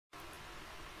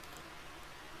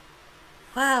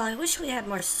Well, I wish we had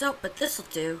more soap, but this'll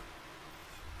do.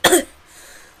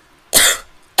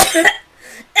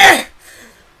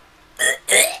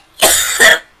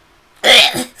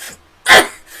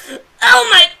 Oh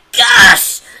my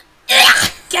gosh!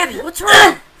 Gabby, what's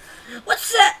wrong?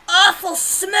 What's that awful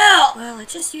smell? Well, I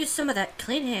just used some of that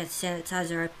Cleanhands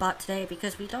sanitizer I bought today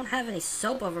because we don't have any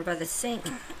soap over by the sink.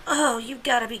 Oh, you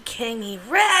gotta be kidding me.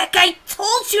 Rack, I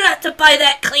told you not to buy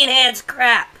that Cleanhands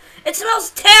crap. It smells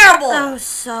terrible. Oh,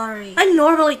 sorry. I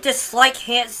normally dislike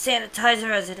hand sanitizer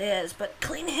as it is, but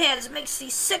Cleanhands makes me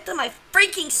sick to my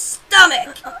freaking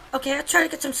stomach. Okay, I'll try to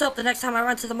get some soap the next time I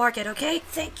run to the market, okay?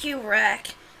 Thank you,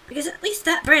 Rack. Because at least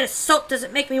that brand of soap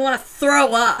doesn't make me want to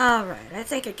throw up. Alright, I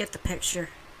think I get the picture.